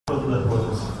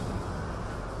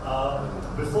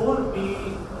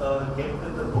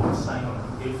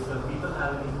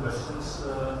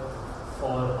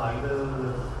either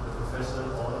the professor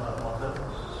or our author,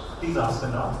 please ask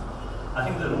them now. I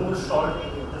think the room is short,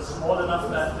 it's small enough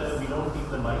that we don't keep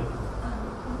the mic.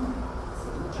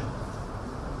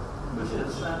 Which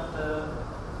is that,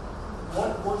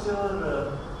 what was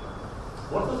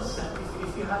the set,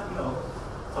 if you had,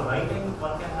 for writing,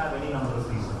 one can have any number of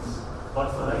reasons.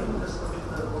 But for writing this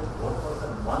particular book, what was the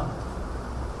one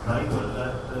driver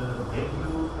that led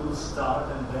you to start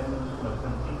and then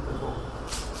complete the book?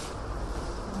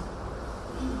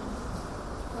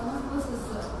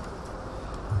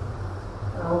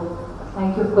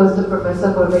 Thank you, of course, to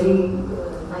Professor for very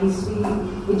nicely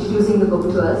introducing the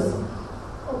book to us.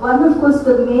 One, of course,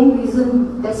 the main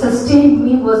reason that sustained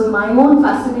me was my own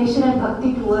fascination and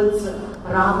bhakti towards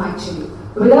Ram, actually.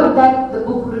 Without that, the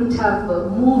book wouldn't have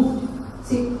moved.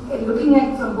 See, looking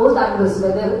at from both angles,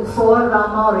 whether for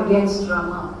Rama or against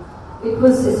Rama, it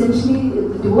was essentially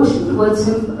the devotion towards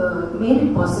him made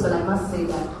it possible, I must say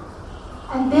that.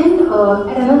 And then,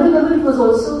 at another level, it was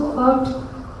also about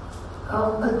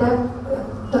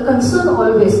the concern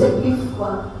always that if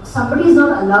somebody is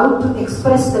not allowed to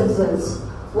express themselves,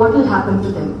 what will happen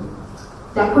to them?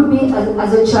 That could be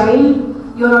as a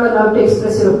child, you're not allowed to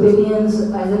express your opinions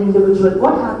as an individual.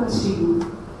 What happens to you?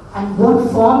 And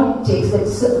what form it takes,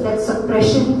 that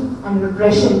suppression and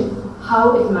repression,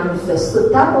 how it manifests. So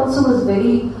that also was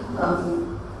very,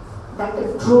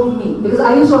 that drove me. Because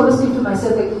I used to always think to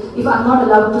myself, like, if I'm not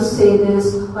allowed to say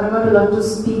this, or I'm not allowed to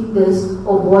speak this,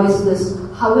 or voice this,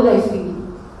 how will I feel?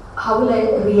 How will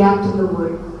I react in the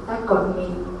world? That got me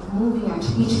moving at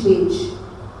each page.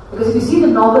 Because if you see the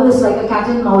novel is like a cat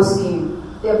and mouse game.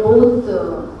 They're both,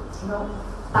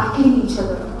 battling each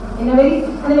other. And they're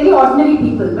very ordinary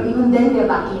people, but even then they're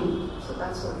battling. So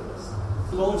that's what it is.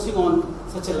 Bouncing on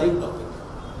such a light topic.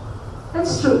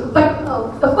 That's true. But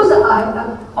of course,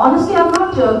 honestly, I'm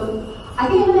not. I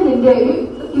think even in India,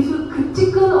 if you're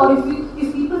critical or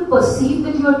if people perceive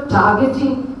that you're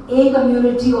targeting A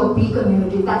community or B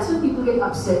community, that's when people get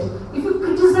upset. If you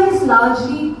criticize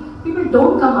largely, people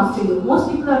don't come after you. Most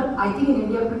people are, I think, in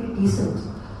India, pretty decent.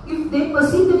 If they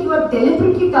perceive that you are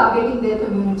deliberately targeting their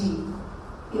community,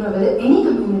 whether any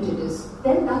community it is,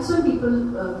 then that's when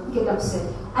people get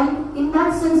upset. And in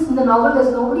that sense, in the novel,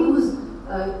 there's nobody who's,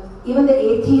 even the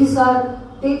atheists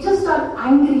they just are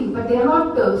angry, but they are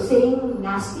not saying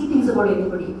nasty things about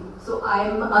anybody. So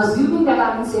I'm assuming that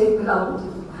I'm in safe ground.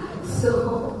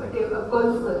 So, but of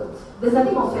course, there's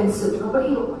nothing offensive.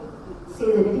 Nobody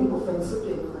says anything offensive to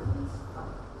anyone.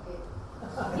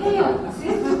 Yeah.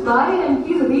 Say goodbye and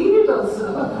please read it also.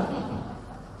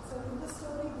 So in the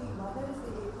story, the mother is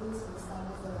the atheist and the son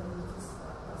is the religious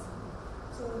person.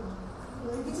 So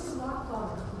which is not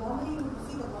common. Normally you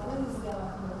see the mother is the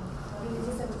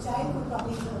religious and the child would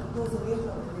probably goes away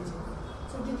from religion.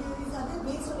 So are they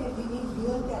based on any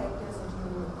real characters that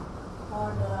you know,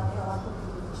 or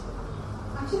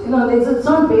Actually, no, it's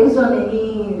not based on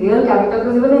any real character,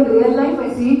 because even in real life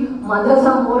I see mothers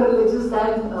are more religious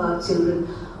than children.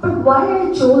 But why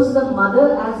I chose the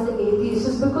mother as the atheist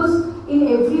is because in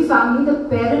every family the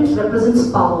parent represents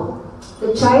power.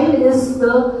 The child is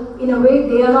in a way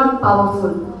they are not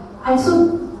powerful. And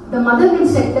so the mother can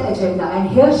set the agenda, and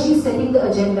here she is setting the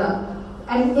agenda.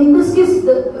 And in this case,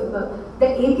 the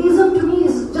atheism to me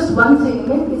is just one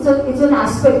thing. I mean, it's an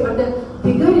aspect, but the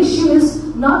bigger issue is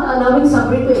not allowing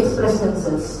somebody to express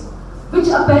themselves, which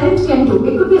a parent can do.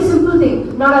 It could be a simple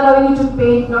thing, not allowing you to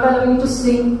paint, not allowing you to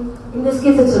sing. In this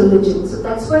case, it's religion. So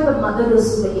that's why the mother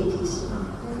is the atheist.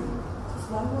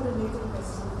 Just one more related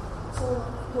question. So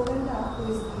Govinda,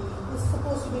 who is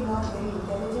supposed to be not very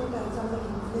intelligent and somewhat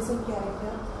innocent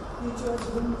character, you chose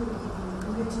him to be the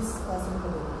religious person to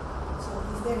live. So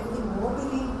is there anything more to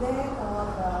read there, or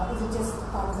is it just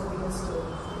part of the bigger story?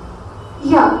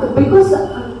 Yeah, because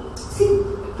see,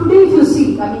 today if you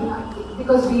see, I mean,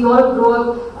 because we all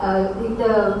grow up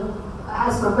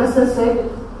as Professor said,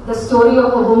 the story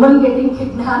of a woman getting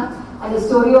kidnapped and the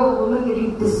story of a woman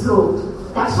getting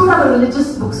disrobed. That's what our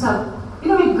religious books have.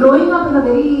 We're growing up in a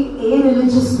very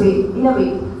a-religious way, in a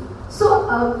way. So,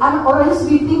 or else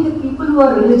we think that people who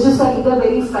are religious are either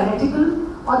very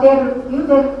fanatical or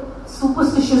they're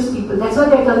superstitious people. That's why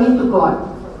they're turning to God.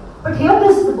 But here,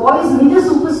 the boy is neither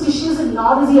superstitious and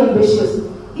nor is he ambitious.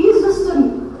 He's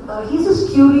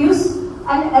just curious,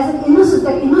 and as an innocent,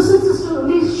 that innocence is to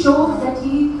only show that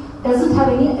he doesn't have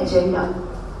any agenda.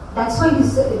 That's why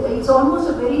it's almost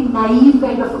a very naive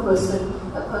kind of a person.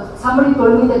 Somebody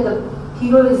told me that the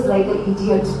hero is like an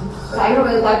idiot. But I don't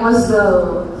know whether that was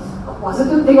a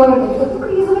positive thing or a negative thing, but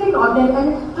he's a very ordinary.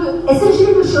 And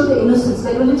essentially to show the innocence,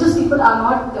 that religious people are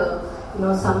not,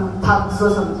 some thugs or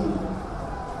something.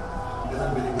 He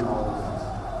doesn't believe in all those things.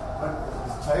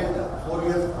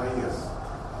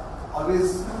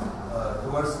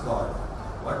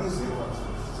 What is your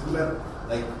similar,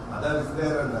 like mother is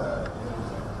there and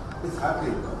is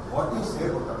happy. What do you say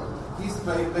about that? He's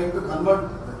trying to convert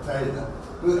the child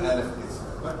to LFTs.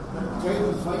 But the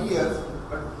child is 5 years,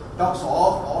 but talks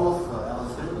off all of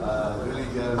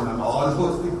religion and all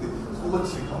those things. So much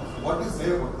she talks. What do you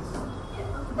say about this?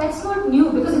 That's not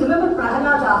new, because remember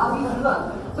Prahalada, how he grew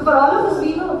up. So for all of us,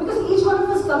 we know, because each one of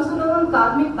us comes with our own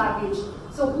karmic baggage.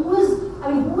 So who is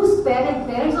parent?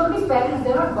 Parents are only parents,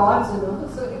 they're not gods, you know.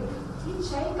 So each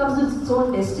child comes with its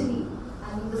own destiny.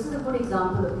 And this is a good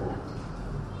example of that.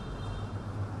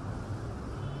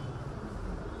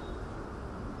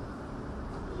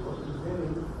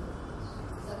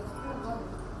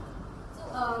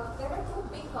 There are two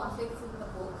big conflicts in the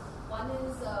book. One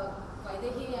is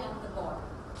Vaidehi and the god,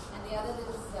 and the other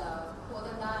is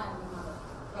Kodanda and mother,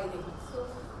 Vaidehi. So,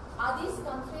 are these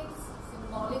conflicts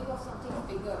symbolic of something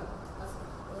bigger,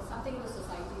 something in the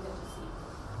society that you see?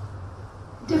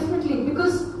 Definitely,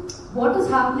 because what is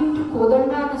happening to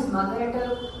Kodanda and his mother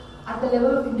at the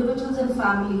level of individuals and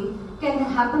family can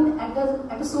happen at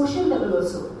a social level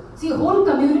also. See, whole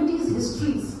communities'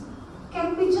 histories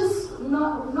can be just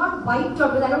not wiped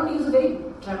out. I don't want to use a very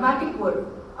dramatic word.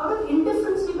 Out of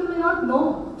indifference, people may not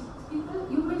know.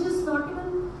 You may just not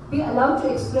even be allowed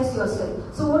to express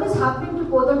yourself. So what is happening to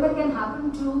Kodanda can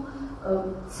happen to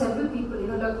several people. You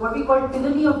know, like what we call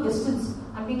tyranny of distance,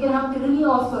 and we can have tyranny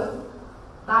of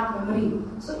bad memory.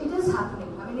 So it is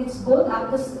happening. I mean, it's both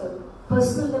at this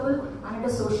personal level and at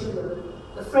a social level.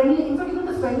 In fact, even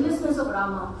the friendlessness of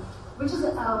Rama, which is,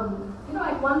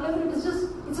 at one level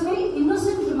it's a very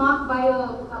innocent remark by a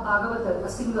Bhagavatar, a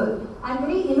singer, and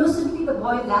very innocently the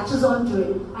boy latches on to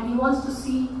it and he wants to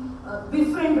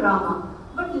befriend Rama.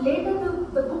 But later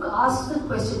the book asks the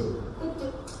question,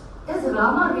 does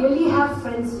Rama really have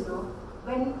friends,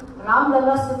 When Ram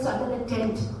Lalla sits under the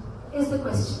tent is the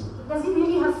question. Does he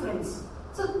really have friends?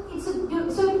 So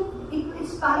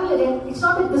it's parallel. It's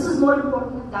not that this is more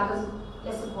important and that is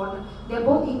less important. They are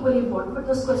both equally important, but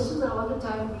those questions are all the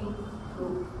time being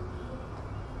probed.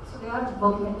 So they are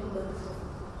working at together.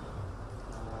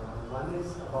 One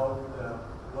is about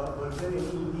were there any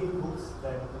Indian books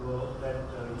that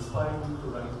inspired you to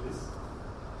write this?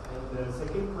 And the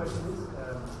second question is,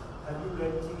 have you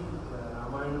read the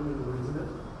Ramayana in original?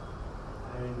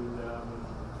 And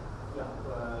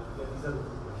these are the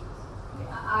two questions.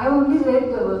 I only read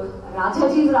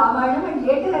Rajaji's Ramayana, and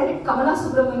later I read Kamala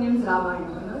Subramanian's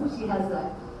Ramayana. She has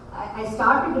that. I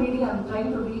started reading, I'm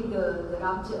trying to read the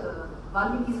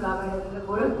Valmiki's Ramayana in the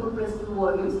Gorakhpur Press 2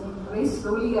 volumes. Very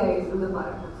slowly I do the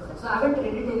marathon for that. So I haven't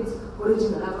read it in its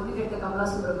original. I've only read the Kamala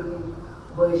Subramanian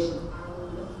version.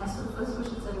 And as for the first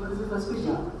question, sorry, what is the first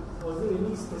question? Was there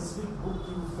any specific book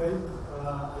you felt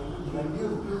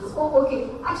Oh, okay.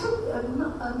 Actually,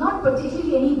 not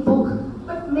particularly any book,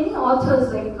 but many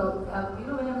authors, like,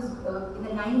 when I was in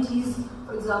the 90s,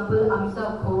 for example,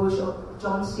 Amitabh Ghosh or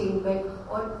John Steinbeck,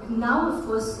 or now, of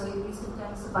course, in recent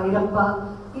times,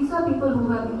 Bhairappa. These are people who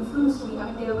have influenced me. I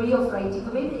mean, their way of writing,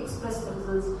 the way they express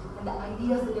themselves, and the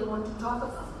ideas that they want to talk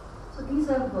about. So these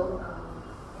have influenced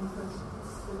me.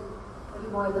 This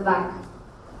little boy at the back.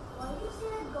 Why do you say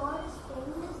that God is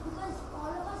friendless? Because all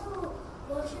of us who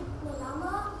worship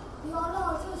Rama, we all are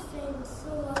also friends. So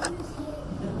what do you say?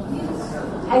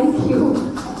 Thank you.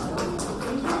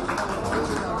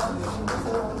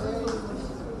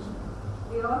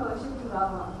 We are all worshipping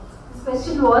Rama. This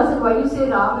question was, why do you say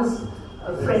Ram is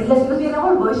friendless? Because we are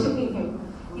all worshipping him.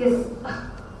 Yes.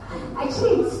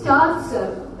 Actually, it starts,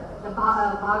 the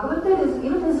Bhagavatar is,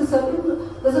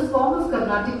 there's a form of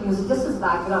Carnatic music, just as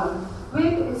background, where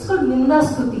it's called Ninda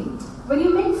Stuti, where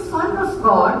you make fun of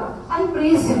God and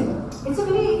praise him. It's a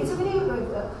very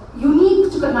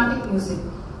unique to Carnatic music.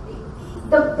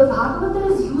 The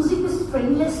Bhagavatar is using this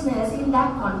friendlessness in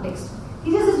that context.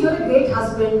 He says, you're a great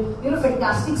husband, you're a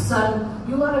fantastic son,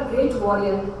 you are a great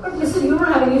warrior, but listen, you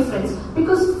don't have any friends.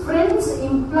 Because friends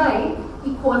imply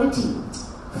equality.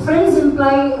 Friends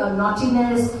imply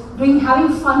naughtiness, having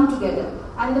fun together.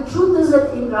 And the truth is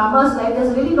that in Rama's life,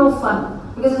 there's really no fun,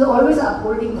 because he's always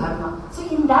upholding dharma. So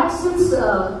in that sense,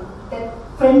 that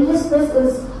friendlessness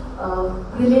is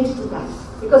related to that.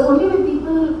 Because only when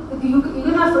people, you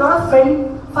can have a lot of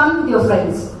fun with your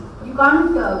friends. You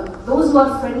can't, those who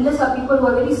are friendless are people who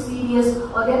are very serious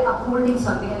or they're upholding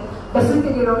something, and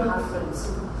definitely they don't have friends.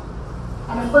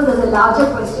 And of course, there's a larger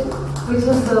question, which is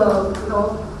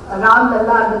Ram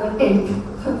Lalla under the tent.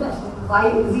 Why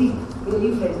is he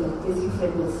really friendless? Is he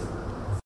friendless?